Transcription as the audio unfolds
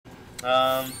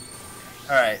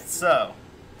Alright, so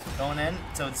going in.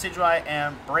 So Decidueye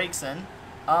and Braixen.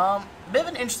 Bit of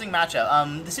an interesting matchup.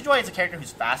 Decidueye is a character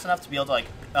who's fast enough to be able to like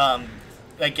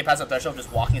get past that threshold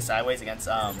just walking sideways against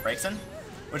Braixen,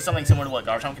 which is something similar to what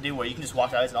Garchomp can do, where you can just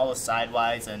walk sideways and all those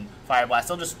sidewise and fire blast,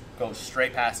 they'll just go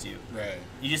straight past you. Right.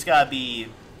 You just gotta be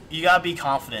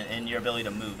confident in your ability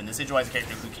to move, and Decidueye is a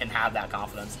character who can have that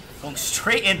confidence. Going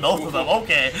straight in both of them.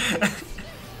 Okay.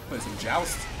 Put some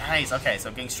joust. Nice. Okay, so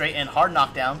getting straight in, hard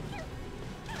knockdown.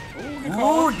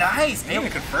 Ooh, nice. Maybe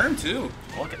confirm too.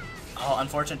 Look at, oh,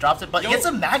 unfortunate, drops it, but gets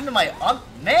a Magnemite.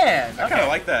 Man, I kind of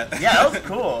like that. Yeah, that was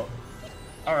cool.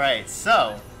 All right,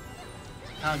 so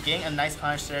getting a nice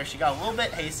punish there. She got a little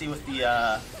bit hasty with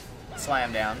the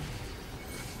slam down.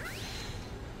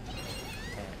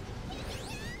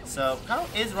 So Picano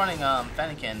is running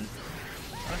Fennekin.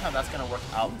 I don't know how that's gonna work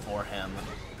out for him.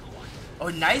 Oh,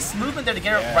 nice movement there to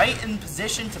get her right in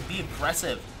position to be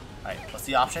aggressive. All right, what's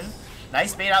the option?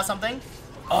 Nice bait out something.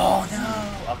 Oh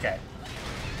no. Okay.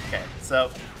 Okay. So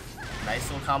nice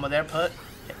little combo there. Put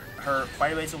her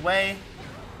quite a ways away.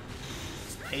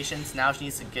 Just patience. Now she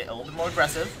needs to get a little bit more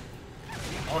aggressive.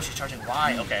 Oh, she's charging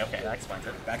Y. Okay. Okay. That explains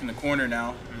it. Back in the corner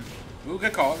now. Ooh,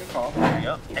 good call. Good call. There you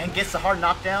go. And gets the hard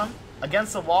knockdown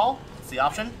against the wall. That's the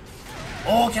option.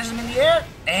 Oh, catches him in the air.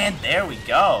 And there we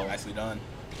go. Nicely done.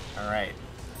 All right.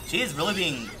 She is really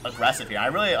being aggressive here. I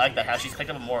really like that how she's picked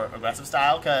up a more aggressive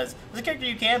style because as a character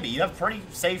you can be. You have pretty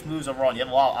safe moves overall and you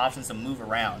have a lot of options to move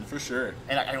around. For sure.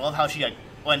 And I love how she,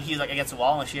 when he's against the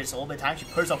wall and she has a little bit of time, she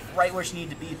puts herself right where she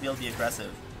needs to be able to be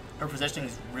aggressive. Her positioning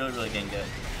is really, really getting good.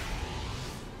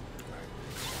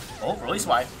 Oh, release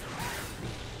Y.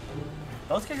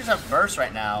 Both characters have burst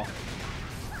right now.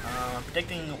 I'm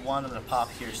predicting one of them to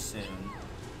pop here soon.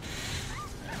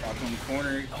 Pop in the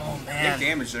corner. Oh man. Take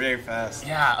damage very fast.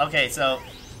 Yeah, okay, so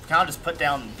Picano just put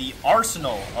down the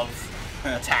arsenal of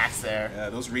attacks there. Yeah,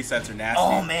 those resets are nasty.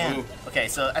 Oh man. Ooh. Okay,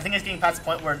 so I think it's getting past the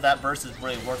point where that burst is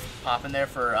really worth popping there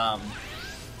for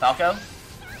Falco.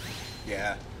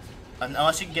 Yeah.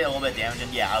 Unless you can get a little bit of damage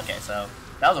in. Yeah, okay, so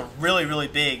that was a really, really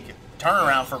big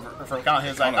turnaround for Picano. He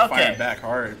was like, okay. Firing back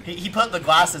hard. He put the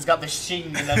glasses, got the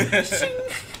shing, and then shing.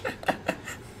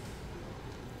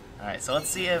 Alright, so let's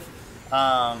see if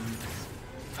I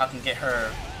can get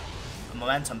her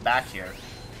momentum back here.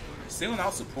 Stealing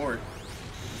out support.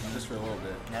 Just for a little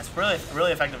bit. Yeah, it's really,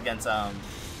 really effective against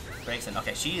Braixen.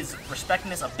 Okay, she is respecting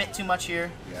this a bit too much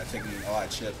here. Yeah, taking a lot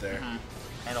of chip there.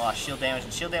 And a lot of shield damage,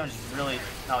 and shield damage is really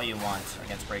not what you want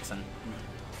against Braixen.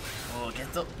 Oh,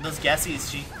 get those guessies.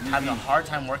 She's having a hard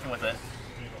time working with it.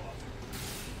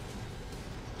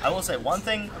 I will say one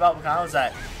thing about Picano is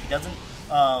that he doesn't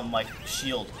like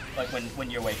shield like when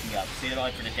you're waking up, so you don't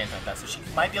like predict anything like that. So she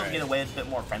might be able to get away with a bit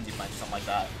more frenzy punch or something like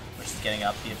that, which is getting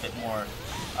up, be a bit more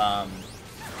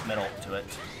committal to it.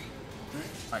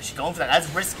 Alright, she's going for that.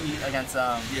 That's risky against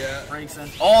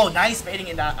Braixen. Oh, nice baiting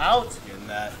it out. Getting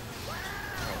that.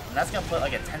 And that's gonna put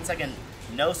like a 10-second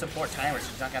no support timer, so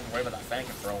she's not gonna have to worry about that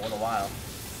Fennekin for a little while.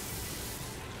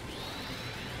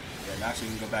 Yeah, now she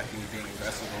can go back to being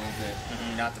aggressive a little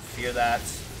bit. Not to fear that.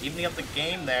 Evening up the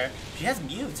game there. She has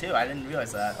Mew too. I didn't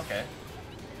realize that. Okay.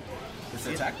 Is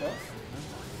the attack buff?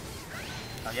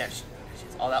 Oh yeah, she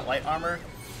has all that light armor.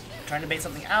 Trying to bait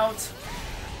something out.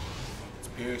 It's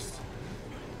pierced.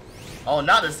 Oh,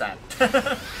 not this time.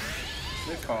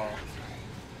 Good call.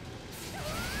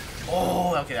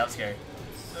 Oh, okay, that was scary.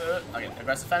 Okay,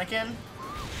 aggressive Fennekin.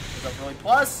 Goes up really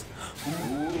plus.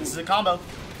 Ooh, this is a combo.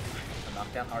 A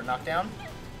knockdown, hard knockdown.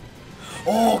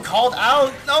 Oh, called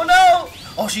out! No, no!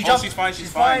 Oh, she jumped. Oh, she's fine.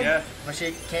 She's fine. Yeah. But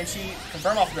can she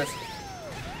confirm off of this?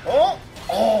 Oh!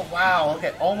 Oh, wow.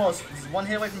 Okay, almost. This is one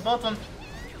hit away from both of them.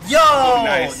 Yo! Oh,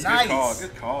 nice. Nice. Good call.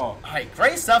 Good call. All right,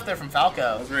 great stuff there from Falco.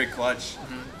 That was very clutch.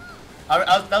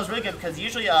 That was really good because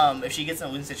usually if she gets in a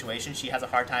losing situation, she has a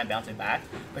hard time bouncing back.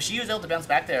 But she was able to bounce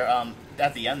back there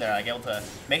at the end there, like able to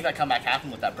make that comeback happen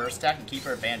with that burst attack and keep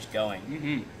her advantage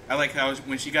going. I like how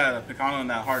when she got a Picano in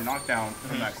that hard knockdown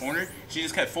from that corner, she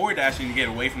just kept forward dashing to get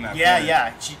away from that corner.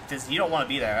 Yeah. You don't want to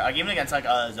be there. Like, even against like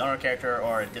a zoner character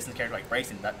or a distance character like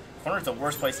Braixen, that corner is the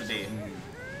worst place to be.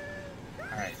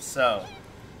 All right, so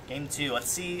game 2. Let's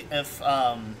see if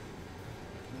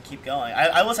keep going.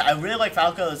 I will say I really like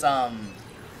Falco's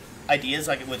ideas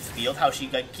like with field, how she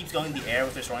keeps going in the air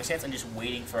with her soaring stance and just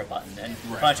waiting for a button and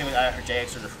punching with her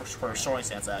JX or her soaring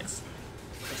stance X.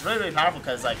 It's really, really powerful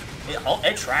because like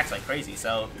it tracks like crazy.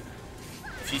 So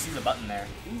if she sees a button there,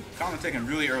 Colin taking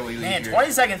really early lead. Man, here.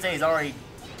 20 seconds in, he's already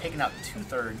taken out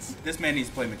 2/3. This man needs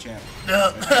to play Machamp.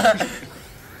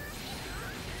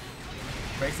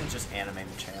 Braixen's just anime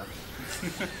Machamp,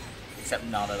 except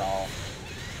not at all.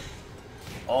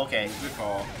 Okay. Good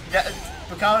call. Yeah,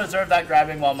 Picano deserved that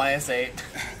grabbing while -8.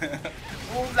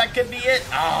 Ooh, that could be it.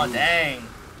 Oh, dang.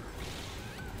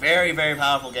 Very, very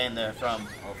powerful game there from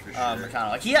Picano.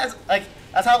 Like, he has, like,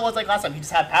 that's how it was like last time. He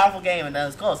just had powerful game and then it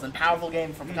was close. Then powerful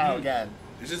game from Picano again.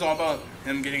 It's just all about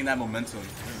him getting that momentum.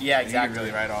 Yeah, and exactly. he can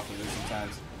really ride off of it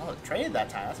sometimes. Oh, it traded that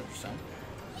time. That's interesting.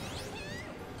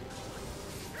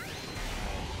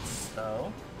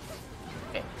 So,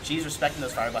 okay, she's respecting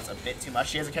those fire bots a bit too much.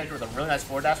 She has a character with a really nice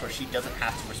forward dash where she doesn't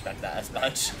have to respect that as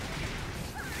much.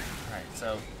 Alright,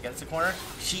 so against the corner,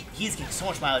 he's getting so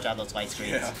much mileage out of those light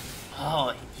screens. Yeah.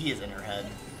 Oh, he is in her head.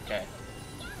 Okay.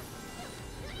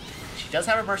 She does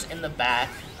have her burst in the back.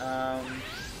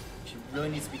 She really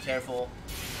needs to be careful.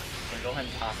 Okay, go ahead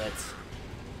and pop it.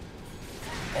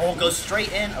 Oh, goes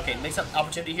straight in. Okay, makes an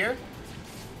opportunity here.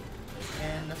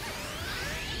 In.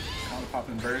 Pop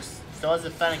and burst. Still has the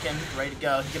Fennekin ready to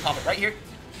go. He can pop it right here.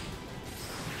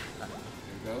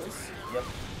 There it goes. Yep.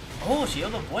 Oh, she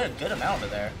able to avoid a good amount of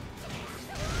it there.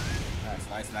 That's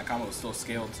nice, and that combo was still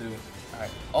scaled too.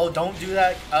 Alright. Oh, don't do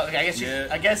that. Okay,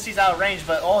 I guess she's out of range,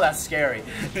 but oh, that's scary.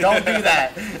 Don't do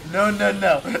that. No, no,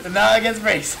 no. Not against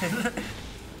Braixen.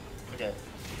 Okay.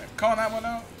 Calling that one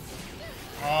out.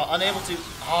 Unable to.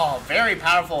 Oh, very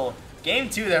powerful. Game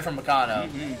 2 there from Picano.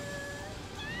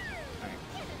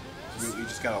 We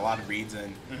just got a lot of reads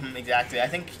in. Exactly. I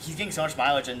think he's getting so much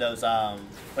mileage in those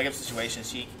wake-up situations.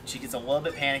 She gets a little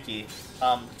bit panicky.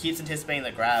 Keeps anticipating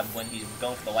the grab when he's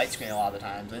going for the light screen a lot of the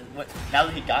times. And now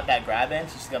that he got that grab in,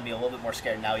 she's going to be a little bit more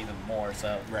scared now even more.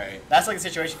 So that's like a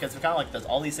situation because it kind of like does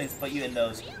all these things to put you in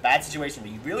those bad situations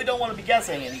where you really don't want to be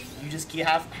guessing and you just keep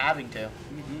having to.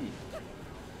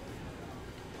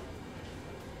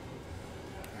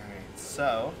 Alright,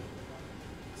 so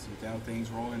down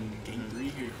things rolling in game 3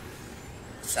 here.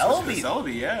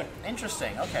 Celebi, yeah.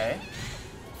 Interesting. Okay,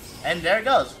 and there it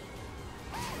goes.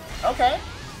 Okay,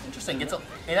 interesting. And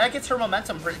that gets her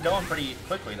momentum going pretty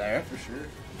quickly there. Yeah, for sure.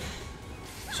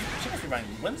 She must be running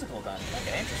whimsical then.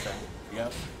 Okay, interesting.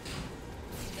 Yep.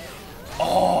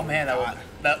 Oh man, that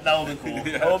would be cool.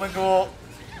 Yeah. That would be cool. All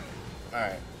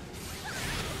right.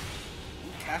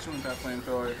 Catch him with that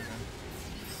flamethrower.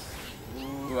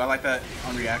 Ooh, I like that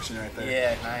on reaction right there.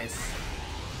 Yeah, nice.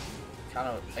 Kind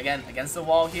of, again, against the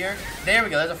wall here. There we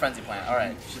go, there's a Frenzy Plant.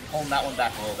 Alright, she's holding that one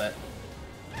back a little bit.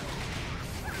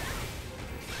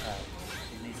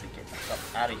 She needs to get up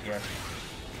out of here.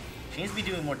 She needs to be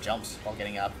doing more jumps while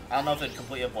getting up. I don't know if it'd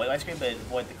completely avoid light screen, but it'd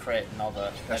avoid the crit and all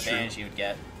the advantage you would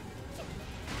get.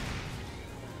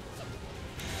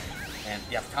 And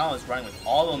yeah, Picano is running with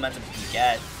all the momentum he can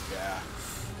get. Yeah.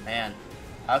 Man,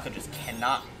 Falco just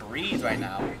cannot breathe right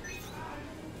now.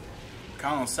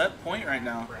 Picano set point right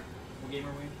now. What game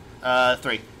are we in?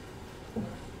 3.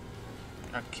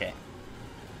 Okay.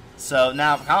 So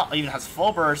now Picano even has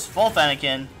full burst, full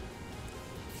Fennekin.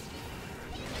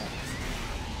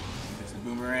 There's a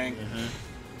boomerang.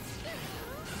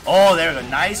 Oh, there we go.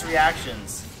 Nice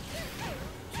reactions.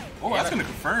 Oh, that's going to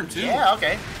confirm too. Yeah,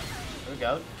 okay. There we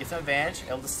go. Get some advantage.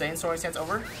 Able to stay in soaring stance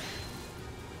over.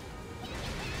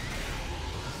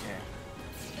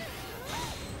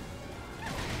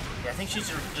 Yeah, I think she's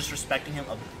just respecting him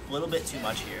a little bit too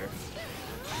much here.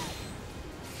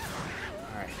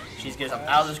 Alright, she's getting up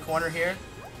out of this corner here.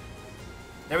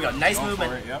 There we go, nice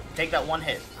movement. Take that one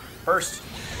hit. Burst.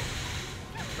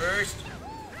 Burst.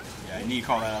 Yeah, you need to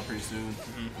call that out pretty soon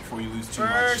before you lose too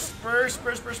much. Burst, burst,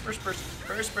 burst, burst, burst, burst,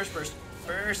 burst, burst, burst,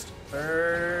 burst,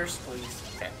 burst, please.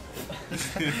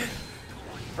 Okay.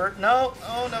 No,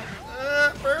 oh no,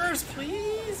 burst,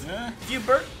 please. Yeah.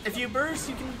 If you burst,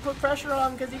 you can put pressure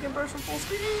on because you can burst from full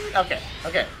speed. Okay,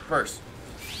 okay, burst.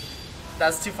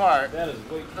 That's too far. That is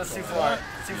way too That's too far.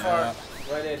 far. Too far.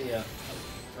 Right at you.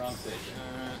 Wrong station.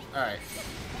 All right.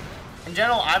 In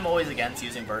general, I'm always against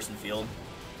using burst in field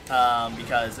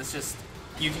because it's just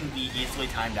you can be easily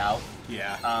timed out.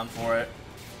 Yeah. For it.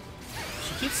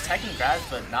 She keeps teching grabs,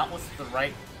 but not with the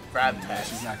right grab tech.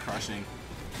 She's not crushing.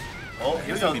 Oh,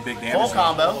 here we go. Big damage Full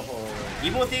combo.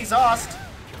 Even with the exhaust.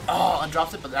 Oh,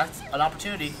 undrops it, but that's an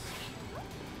opportunity.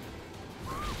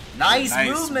 Nice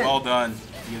movement. Well done.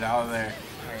 Get out of there.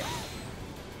 Alright.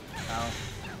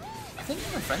 I think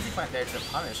even Frenzy Plant there to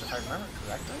punish, if I remember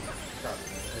correctly.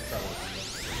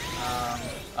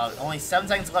 Only 7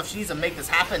 seconds left. She needs to make this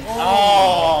happen.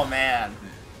 Oh man.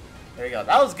 There you go.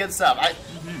 That was good stuff.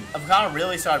 Picano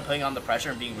really started putting on the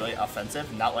pressure and being really offensive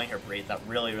and not letting her breathe. That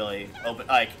really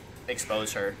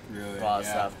exposed her to a lot of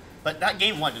stuff. But that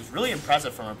game 1 was really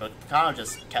impressive from her, but Picano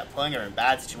just kept putting her in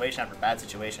bad situation after bad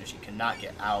situation. She could not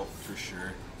get out. For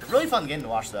sure. Really fun game to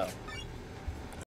watch, though.